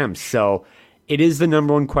 10 attempts. So it is the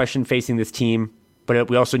number one question facing this team, but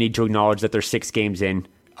we also need to acknowledge that they're 6 games in.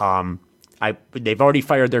 They've already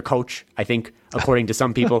fired their coach, I think, according to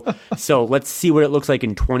some people. So let's see what it looks like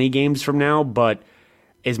in 20 games from now. But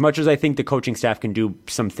as much as I think the coaching staff can do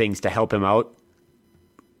some things to help him out,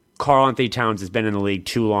 Karl Anthony Towns has been in the league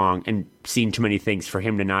too long and seen too many things for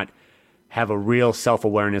him to not have a real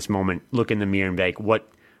self-awareness moment, look in the mirror and be like,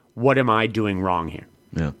 what am I doing wrong here?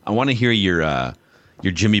 Yeah, I want to hear your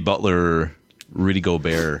Jimmy Butler, Rudy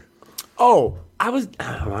Gobert.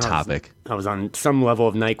 Topic. I was on some level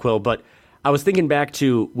of NyQuil, but I was thinking back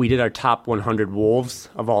to, we did our top 100 Wolves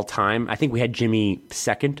of all time. I think we had Jimmy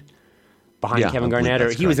second behind Kevin Garnett,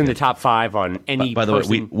 or he was in the top 5 on any. By the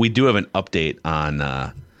way, we do have an update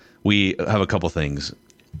on. We have a couple things.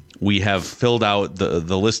 We have filled out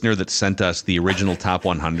the listener that sent us the original top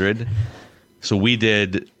 100. So we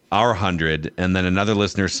did our 100, and then another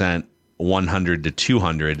listener sent 100 to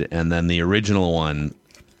 200, and then the original one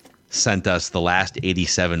sent us the last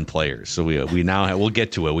 87 players. So we now we'll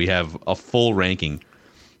get to it. We have a full ranking.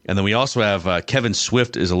 And then we also have Kevin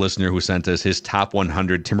Swift is a listener who sent us his top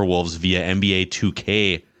 100 Timberwolves via NBA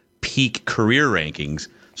 2K peak career rankings.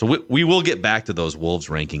 So we will get back to those Wolves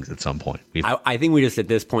rankings at some point. I think we just at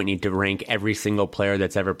this point need to rank every single player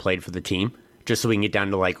that's ever played for the team, just so we can get down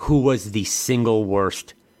to like who was the single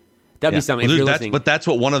worst That'd be something. If you're listening. But that's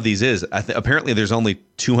what one of these is. Apparently, there's only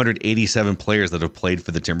 287 players that have played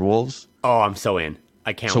for the Timberwolves. Oh, I'm so in.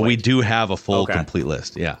 I can't wait. So we do have a full, complete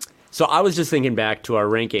list. Yeah. So I was just thinking back to our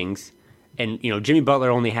rankings, and Jimmy Butler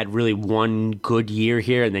only had really one good year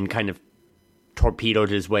here, and then kind of torpedoed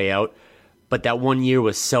his way out. But that one year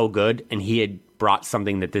was so good, and he had brought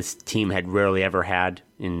something that this team had rarely ever had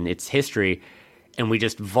in its history, and we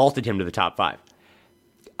just vaulted him to the top 5.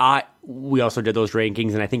 We also did those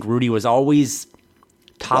rankings, and I think Rudy was always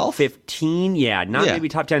top 12? 15. Yeah, maybe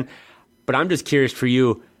top 10. But I'm just curious for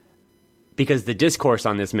you, because the discourse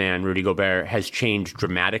on this man, Rudy Gobert, has changed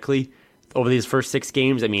dramatically over these first 6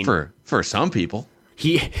 games. I mean, for some people,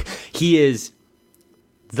 he is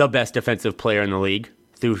the best defensive player in the league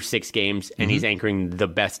through 6 games, and he's anchoring the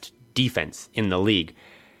best defense in the league.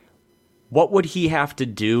 What would he have to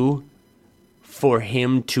do for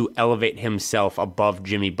him to elevate himself above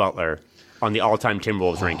Jimmy Butler on the all-time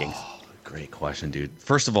Timberwolves rankings? Great question, dude.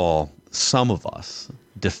 First of all, some of us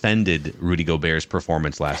defended Rudy Gobert's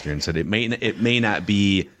performance last year and said it may not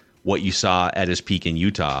be what you saw at his peak in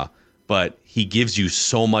Utah, but he gives you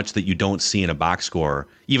so much that you don't see in a box score,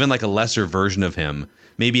 even like a lesser version of him.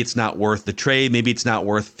 Maybe it's not worth the trade. Maybe it's not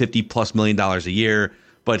worth $50+ million a year,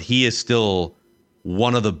 but he is still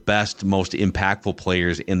one of the best, most impactful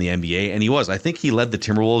players in the NBA. And he was. I think he led the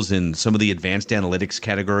Timberwolves in some of the advanced analytics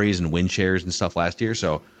categories and win shares and stuff last year.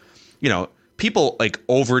 So, people like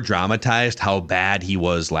over dramatized how bad he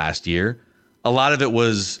was last year. A lot of it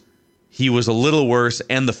was he was a little worse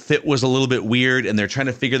and the fit was a little bit weird and they're trying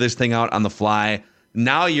to figure this thing out on the fly.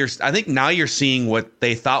 I think now you're seeing what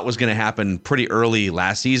they thought was going to happen pretty early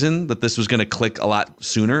last season, that this was going to click a lot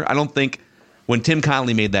sooner. I don't think when Tim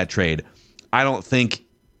Connelly made that trade, I don't think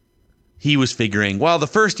he was figuring, well, the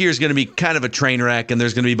first year is going to be kind of a train wreck and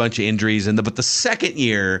there's going to be a bunch of injuries. But the second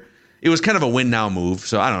year, it was kind of a win now move.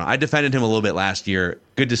 So I don't know. I defended him a little bit last year.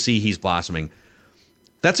 Good to see he's blossoming.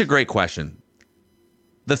 That's a great question.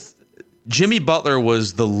 Jimmy Butler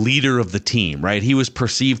was the leader of the team, right? He was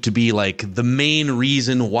perceived to be like the main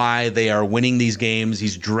reason why they are winning these games.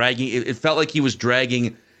 He's dragging, it felt like he was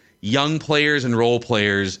dragging young players and role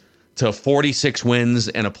players to 46 wins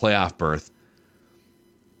and a playoff berth.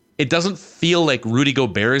 It doesn't feel like Rudy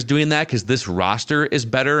Gobert is doing that because this roster is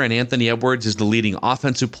better and Anthony Edwards is the leading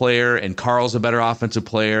offensive player and Karl's a better offensive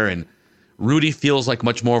player and Rudy feels like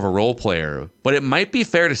much more of a role player. But it might be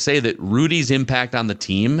fair to say that Rudy's impact on the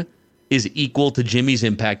team is equal to Jimmy's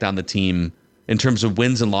impact on the team in terms of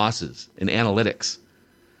wins and losses and analytics.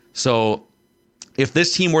 So if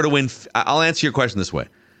this team were to win, I'll answer your question this way.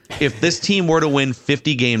 If this team were to win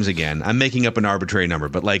 50 games again, I'm making up an arbitrary number,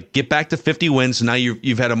 but like get back to 50 wins. So now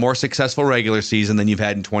you've had a more successful regular season than you've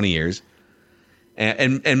had in 20 years.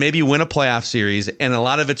 And maybe win a playoff series. And a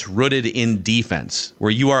lot of it's rooted in defense,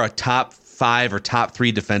 where you are a top 5 or top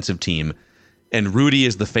 3 defensive team. And Rudy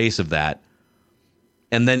is the face of that.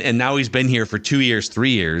 And now he's been here for 2 years, 3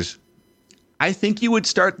 years. I think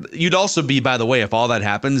you'd also be, by the way, if all that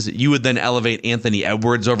happens, you would then elevate Anthony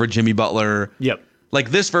Edwards over Jimmy Butler. Yep.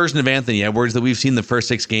 Like this version of Anthony Edwards that we've seen the first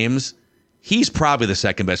 6 games, he's probably the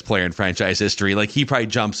second best player in franchise history. Like he probably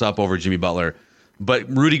jumps up over Jimmy Butler, but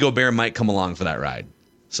Rudy Gobert might come along for that ride.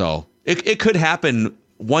 So it could happen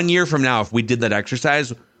 1 year from now. If we did that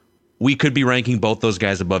exercise, we could be ranking both those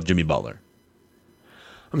guys above Jimmy Butler.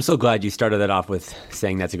 I'm so glad you started that off with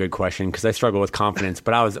saying that's a good question because I struggle with confidence.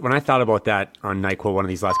 But when I thought about that on NyQuil one of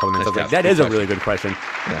these last couple minutes, I was like, that is a really good question.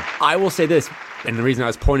 Yeah. I will say this, and the reason I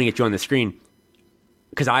was pointing at you on the screen,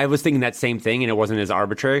 because I was thinking that same thing and it wasn't as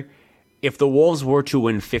arbitrary. If the Wolves were to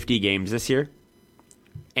win 50 games this year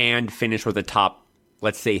and finish with a top,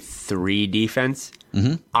 let's say, 3 defense,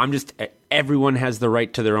 everyone has the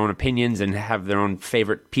right to their own opinions and have their own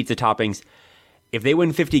favorite pizza toppings. If they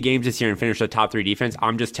win 50 games this year and finish the top 3 defense,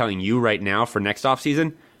 I'm just telling you right now for next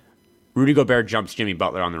offseason, Rudy Gobert jumps Jimmy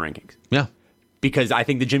Butler on the rankings. Yeah. Because I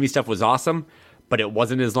think the Jimmy stuff was awesome, but it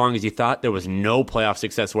wasn't as long as you thought. There was no playoff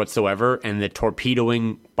success whatsoever, and the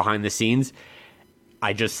torpedoing behind the scenes,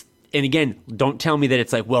 and again, don't tell me that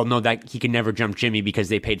it's like, well, no, that he can never jump Jimmy because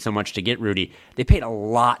they paid so much to get Rudy. They paid a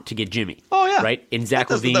lot to get Jimmy. Oh, yeah. Right? And Zach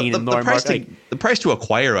LaVine and Lauren Martin. The price to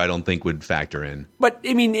acquire, I don't think, would factor in. But,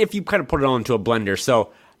 I mean, if you kind of put it all into a blender.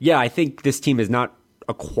 So, yeah, I think this team has not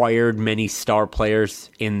acquired many star players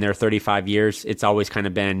in their 35 years. It's always kind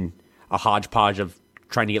of been a hodgepodge of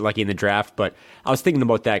trying to get lucky in the draft. But I was thinking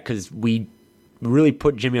about that because we really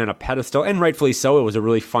put Jimmy on a pedestal, and rightfully so. It was a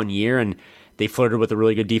really fun year, and they flirted with a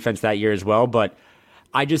really good defense that year as well. But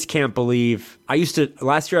I just can't believe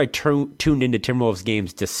last year I tuned into Timberwolves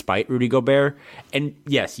games despite Rudy Gobert. And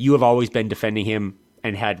yes, you have always been defending him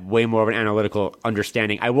and had way more of an analytical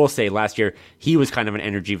understanding. I will say last year he was kind of an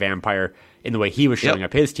energy vampire in the way he was showing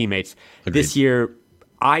up his teammates. Agreed. This year,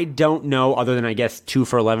 I don't know, other than I guess 2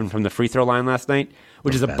 for 11 from the free throw line last night,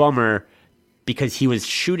 which is a bummer because he was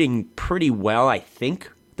shooting pretty well, I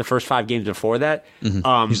think, the first 5 games before that.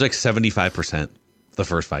 Mm-hmm. He's like 75% the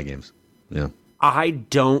first 5 games. Yeah. I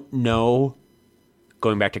don't know,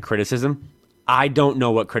 going back to criticism, I don't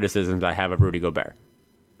know what criticisms I have of Rudy Gobert.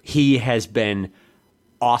 He has been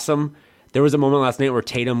awesome. There was a moment last night where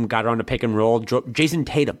Tatum got on to pick and roll. Jason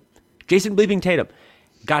bleeping Tatum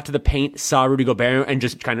got to the paint, saw Rudy Gobert, and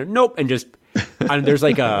just kind of nope, and just and there's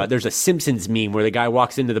a Simpsons meme where the guy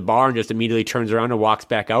walks into the bar and just immediately turns around and walks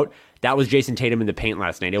back out. That was Jason Tatum in the paint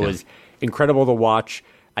last night. It was incredible to watch.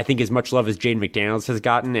 I think as much love as Jaden McDaniels has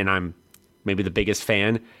gotten, and I'm maybe the biggest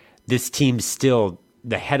fan, this team's still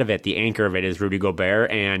the head of it, the anchor of it is Rudy Gobert,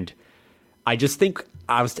 and I just think,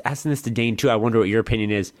 I was asking this to Dane too, I wonder what your opinion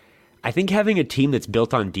is. I think having a team that's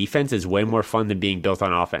built on defense is way more fun than being built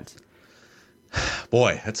on offense.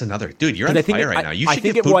 Boy, that's another... Dude, you're on fire right now. You should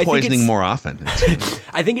get food poisoning more often.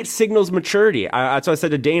 I think it signals maturity. That's what I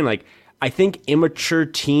said to Dane. Like, I think immature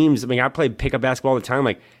teams... I mean, I play pickup basketball all the time.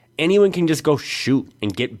 Like, anyone can just go shoot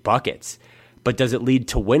and get buckets. But does it lead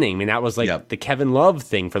to winning? I mean, that was like the Kevin Love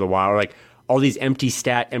thing for the while. Like, all these empty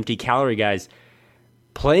stat, empty calorie guys.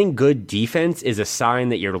 Playing good defense is a sign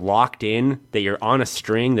that you're locked in, that you're on a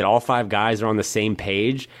string, that all 5 guys are on the same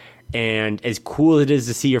page. And as cool as it is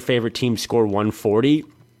to see your favorite team score 140,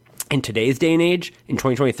 in today's day and age, in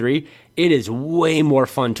 2023, it is way more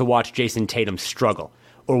fun to watch Jason Tatum struggle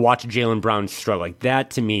or watch Jaylen Brown struggle. Like,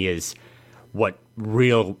 that to me is what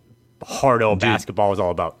real hard-o basketball is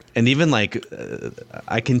all about. And even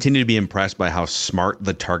I continue to be impressed by how smart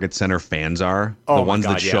the Target Center fans are, the ones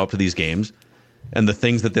that show up to these games. And the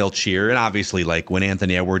things that they'll cheer. And obviously, like when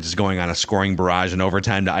Anthony Edwards is going on a scoring barrage in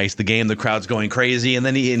overtime to ice the game, the crowd's going crazy. And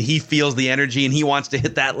then he feels the energy and he wants to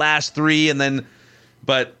hit that last 3.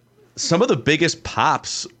 But some of the biggest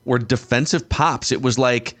pops were defensive pops. It was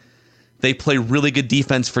like they play really good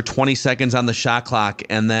defense for 20 seconds on the shot clock.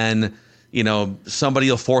 And then, somebody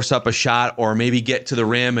will force up a shot or maybe get to the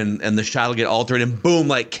rim and the shot will get altered. And boom,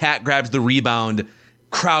 like Cat grabs the rebound.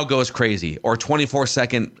 Crowd goes crazy. Or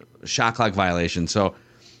 24-second shot clock violation. So,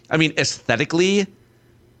 I mean, aesthetically,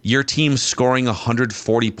 your team scoring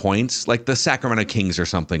 140 points, like the Sacramento Kings or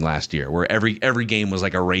something last year, where every game was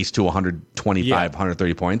like a race to 125,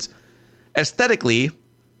 130 points. Aesthetically,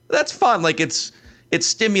 that's fun. Like it's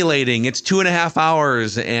stimulating. It's 2.5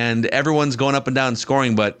 hours, and everyone's going up and down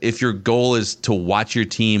scoring. But if your goal is to watch your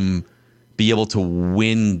team be able to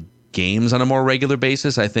win games on a more regular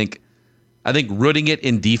basis, I think rooting it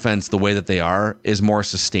in defense the way that they are is more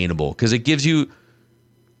sustainable because it gives you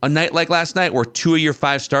a night like last night where 2 of your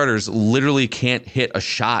 5 starters literally can't hit a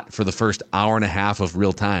shot for the first hour and a half of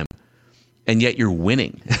real time, and yet you're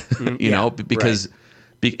winning, because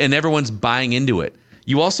and everyone's buying into it.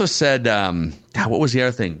 You also said, what was the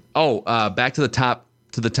other thing? Back to the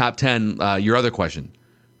top 10. Your other question,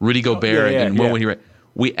 Rudy Gobert and when would he?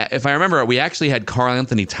 If I remember, we actually had Karl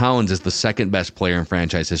Anthony Towns as the second best player in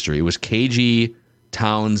franchise history. It was KG,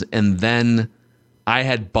 Towns, and then I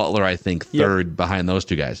had Butler, I think, third behind those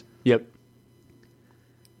 2 guys. Yep.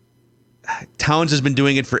 Towns has been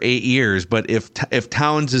doing it for 8 years, but if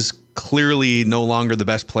Towns is clearly no longer the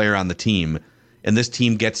best player on the team, and this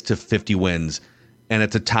team gets to 50 wins, and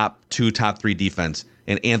it's a top 2, top 3 defense,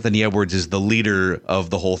 and Anthony Edwards is the leader of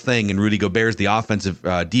the whole thing, and Rudy Gobert is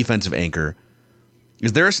the defensive anchor,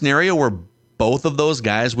 is there a scenario where both of those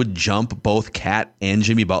guys would jump both Cat and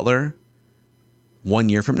Jimmy Butler 1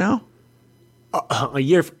 year from now? A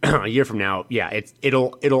year from now,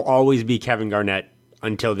 it'll always be Kevin Garnett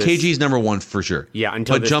until this. KG's number 1 for sure. Yeah,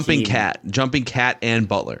 until but jumping Cat and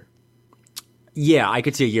Butler. Yeah, I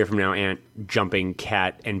could see a year from now Ant jumping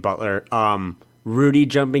Cat and Butler. Rudy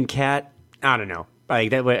jumping Cat, I don't know.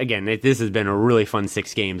 Like that way, again, this has been a really fun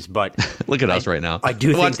 6 games, but look at us right now. I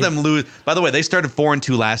do watch them lose. By the way, they started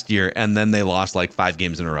 4-2 last year, and then they lost like 5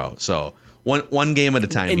 games in a row. So one game at a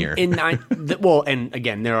time here. And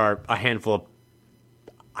again, there are a handful of,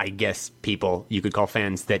 I guess, people you could call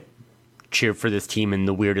fans that cheer for this team in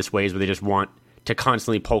the weirdest ways, where they just want to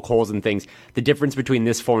constantly poke holes in things. The difference between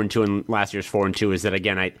this 4-2 and last year's 4-2 is that,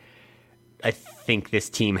 again, I think this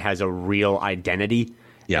team has a real identity.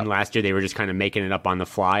 Yep. And last year they were just kind of making it up on the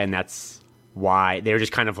fly, and that's why they were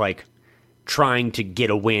just kind of like trying to get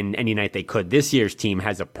a win any night they could. This year's team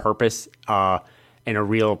has a purpose and a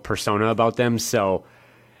real persona about them. So,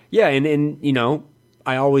 yeah, and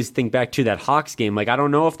I always think back to that Hawks game. Like, I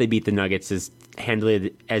don't know if they beat the Nuggets as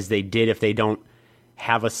handily as they did if they don't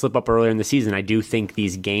have a slip up earlier in the season. I do think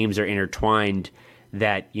these games are intertwined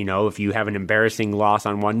that, if you have an embarrassing loss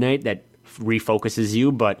on one night, that refocuses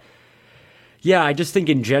you. But yeah, I just think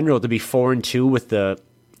in general to be 4-2 with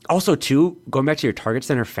also too, going back to your Target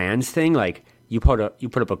Center fans thing, like you put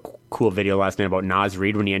up a cool video last night about Naz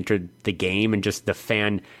Reid when he entered the game and just the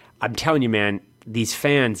fan. I'm telling you, man, these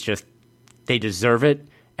fans they deserve it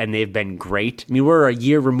and they've been great. I mean, we're a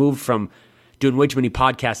year removed from doing way too many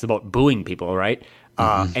podcasts about booing people, right?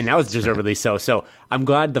 And that was deservedly so. So I'm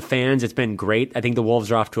glad the fans, it's been great. I think the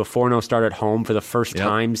Wolves are off to a 4-0 start at home for the first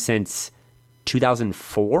time since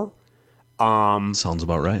 2004. Sounds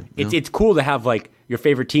about right. It's cool to have like your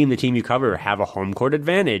favorite team, the team you cover, have a home court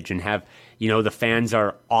advantage and have, the fans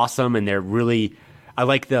are awesome and they're really, I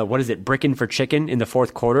like brickin' for chicken in the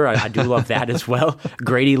fourth quarter. I do love that as well.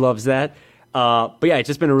 Grady loves that. But yeah, it's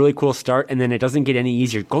just been a really cool start, and then it doesn't get any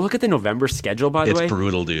easier. Go look at the November schedule, by the way. It's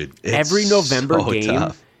brutal, dude. Every November so game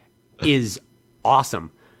tough. is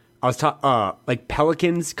awesome. I was like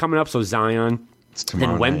Pelicans coming up, so Zion.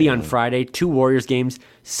 Then Wemby on Friday, 2 Warriors games,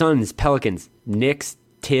 Suns, Pelicans, Knicks,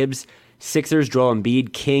 Tibbs, Sixers, Joel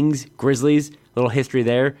Embiid, Kings, Grizzlies, little history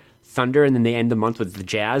there, Thunder, and then they end the month with the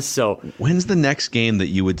Jazz. So when's the next game that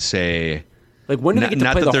you would say? Like when do they get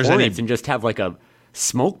to play the Hornets and just have like a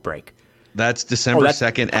smoke break? That's December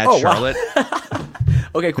 2nd at Charlotte. Wow.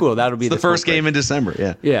 Okay, cool. That'll be the first game in December.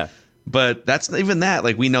 Yeah. Yeah. But that's even that.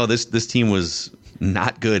 Like we know this team was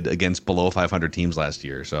not good against below 500 teams last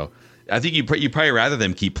year. So I think you probably rather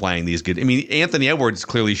them keep playing these good. I mean, Anthony Edwards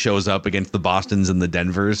clearly shows up against the Bostons and the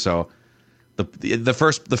Denvers. So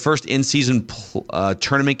the first in season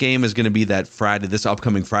tournament game is going to be this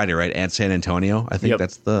upcoming Friday, right, at San Antonio. I think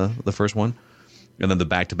that's the first one, and then the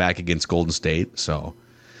back-to-back against Golden State. So.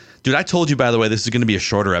 Dude, I told you, by the way, this is going to be a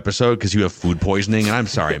shorter episode because you have food poisoning, and I'm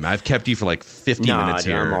sorry, man. I've kept you for like 50 minutes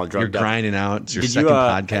here. I'm all drugged You're grinding out. It's your second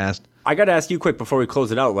podcast. I got to ask you quick before we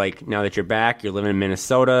close it out. Like, now that you're back, you're living in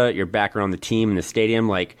Minnesota, you're back around the team in the stadium.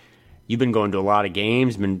 Like, you've been going to a lot of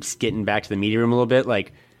games, been just getting back to the media room a little bit.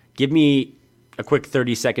 Like, give me a quick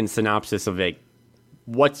 30-second synopsis of like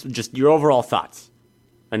what's just your overall thoughts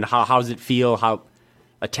and how's it feel, how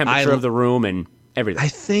a temperature of the room and everything. I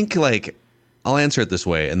think like. I'll answer it this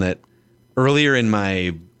way, and that earlier in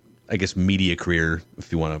my, I guess, media career,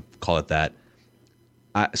 if you want to call it that,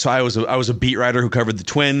 I was a beat writer who covered the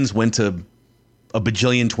Twins, went to a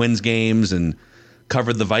bajillion Twins games, and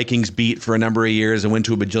covered the Vikings beat for a number of years, and went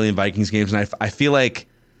to a bajillion Vikings games, and I feel like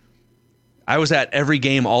I was at every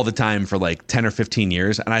game all the time for like 10 or 15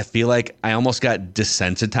 years, and I feel like I almost got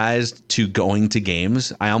desensitized to going to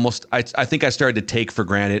games. I think I started to take for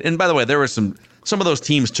granted, and by the way, there were some of those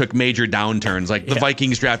teams took major downturns. Like the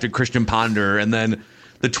Vikings drafted Christian Ponder, and then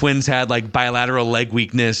the Twins had like bilateral leg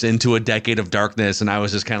weakness into a decade of darkness. And I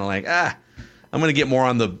was just kind of like, I'm going to get more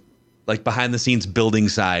on the like behind the scenes building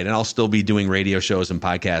side, and I'll still be doing radio shows and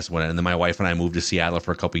podcasts and then my wife and I moved to Seattle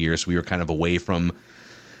for a couple of years. So we were kind of away from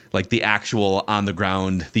like the actual on the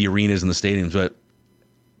ground, the arenas and the stadiums. But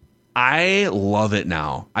I love it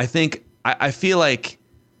now. I feel like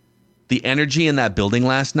the energy in that building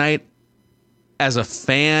last night, as a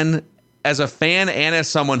fan and as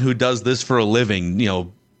someone who does this for a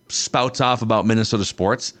living, spouts off about Minnesota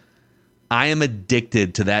sports, I am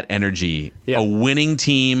addicted to that energy. Yeah. A winning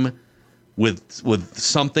team with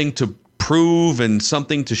something to prove and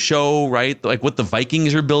something to show, right? Like what the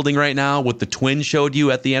Vikings are building right now, what the Twins showed you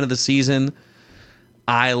at the end of the season.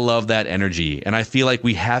 I love that energy, and I feel like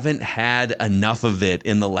we haven't had enough of it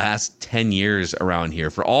in the last 10 years around here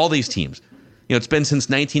for all these teams. It's been since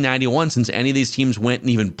 1991 since any of these teams went and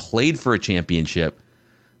even played for a championship.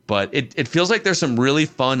 But it feels like there's some really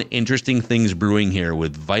fun, interesting things brewing here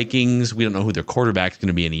with Vikings. We don't know who their quarterback's going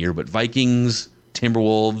to be in a year, but Vikings,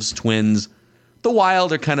 Timberwolves, Twins. The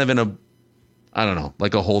Wild are kind of in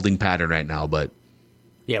like a holding pattern right now. But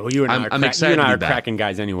yeah, well, you and I are cracking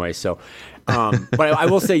guys anyway. So, but I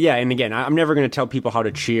will say, yeah, and again, I'm never going to tell people how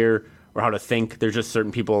to cheer or how to think. There's just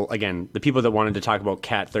certain people, again, the people that wanted to talk about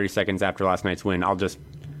Cat 30 seconds after last night's win, I'll just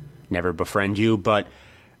never befriend you. But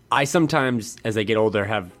I sometimes, as I get older,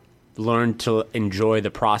 have learned to enjoy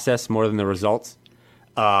the process more than the results.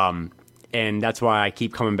 And that's why I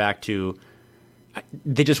keep coming back to,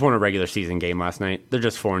 they just won a regular season game last night. They're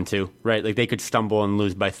just 4-2, right? Like they could stumble and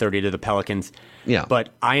lose by 30 to the Pelicans. Yeah. But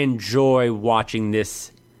I enjoy watching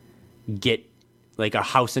this get like a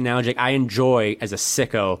house analogy. I enjoy, as a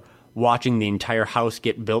sicko, watching the entire house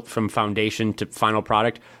get built from foundation to final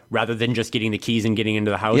product rather than just getting the keys and getting into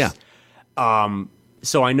the house. Yeah.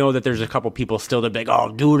 So I know that there's a couple people still that be like,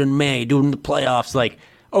 oh, do it in May, do it in the playoffs. Like,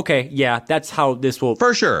 okay, yeah, that's how this will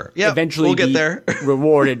for sure. Yeah, eventually we'll get be there.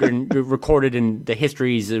 rewarded and recorded in the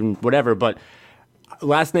histories and whatever. But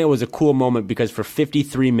last night was a cool moment because for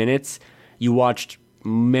 53 minutes, you watched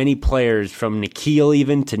many players from Nikhil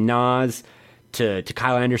even to Nas to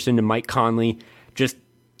Kyle Anderson to Mike Conley just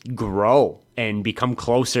grow and become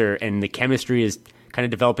closer, and the chemistry is kind of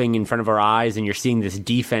developing in front of our eyes, and you're seeing this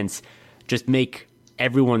defense just make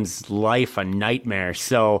everyone's life a nightmare.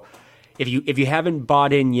 So if you haven't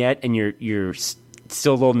bought in yet and you're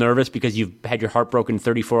still a little nervous because you've had your heart broken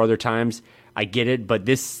 34 other times, I get it, but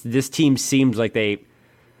this team seems like I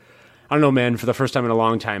don't know, man, for the first time in a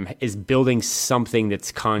long time, is building something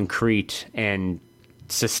that's concrete and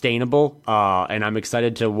sustainable, and I'm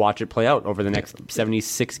excited to watch it play out over the next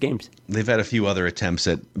 76 games. They've had a few other attempts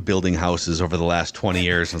at building houses over the last 20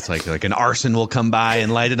 years. It's like an arson will come by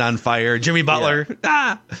and light it on fire. Jimmy Butler,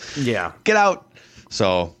 get out.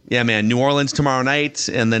 So, yeah, man, New Orleans tomorrow night,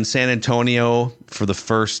 and then San Antonio for the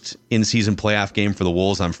first in-season playoff game for the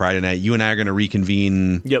Wolves on Friday night. You and I are going to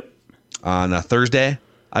reconvene on a Thursday,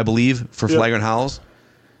 I believe, for Flagrant Howls.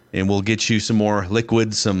 And we'll get you some more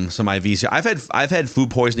liquids, some IVs. I've had food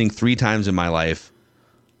poisoning 3 times in my life.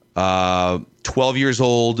 12 years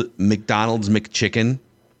old, McDonald's McChicken.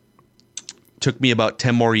 Took me about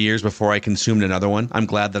 10 more years before I consumed another one. I'm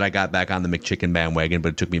glad that I got back on the McChicken bandwagon, but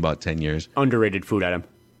it took me about 10 years. Underrated food item.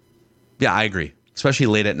 Yeah, I agree. Especially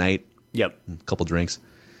late at night. Yep. A couple drinks.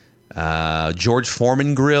 George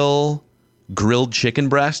Foreman grill, grilled chicken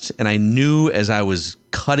breast. And I knew as I was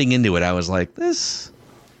cutting into it, I was like, this...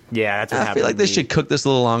 Yeah, that's what happened. I feel like they should cook this a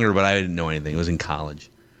little longer, but I didn't know anything. It was in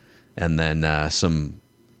college. And then some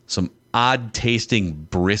odd tasting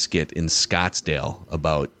brisket in Scottsdale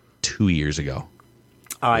about 2 years ago.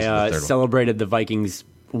 I celebrated the Vikings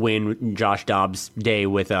win, Josh Dobbs' day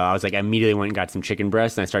with, I immediately went and got some chicken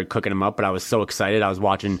breasts and I started cooking them up, but I was so excited. I was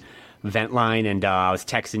watching Ventline and I was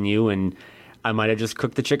texting you, and I might have just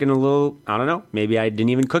cooked the chicken a little, I don't know. Maybe I didn't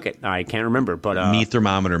even cook it. I can't remember. But meat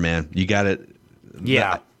thermometer, man. You got it.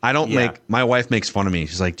 Yeah. I don't make, my wife makes fun of me.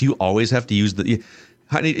 She's like, do you always have to use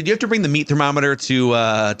honey, do you have to bring the meat thermometer to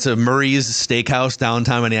Murray's Steakhouse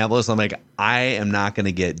downtown Minneapolis? I'm like, I am not going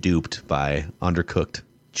to get duped by undercooked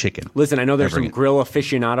chicken. Listen, I know there's some grill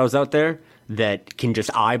aficionados out there that can just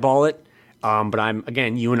eyeball it. But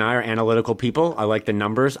you and I are analytical people. I like the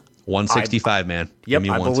numbers. 165, man. Yep.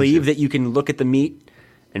 I believe that you can look at the meat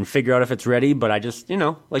and figure out if it's ready, but I just,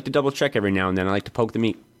 like to double check every now and then. I like to poke the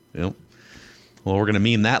meat. Yep. Well, we're going to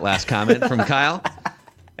meme that last comment from Kyle.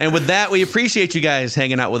 And with that, we appreciate you guys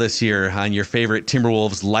hanging out with us here on your favorite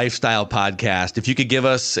Timberwolves lifestyle podcast. If you could give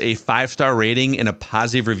us a 5-star rating and a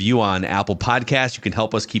positive review on Apple Podcasts, you can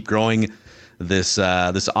help us keep growing this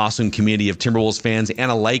awesome community of Timberwolves fans, and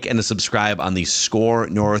a like and a subscribe on the Score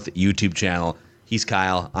North YouTube channel. He's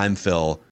Kyle. I'm Phil.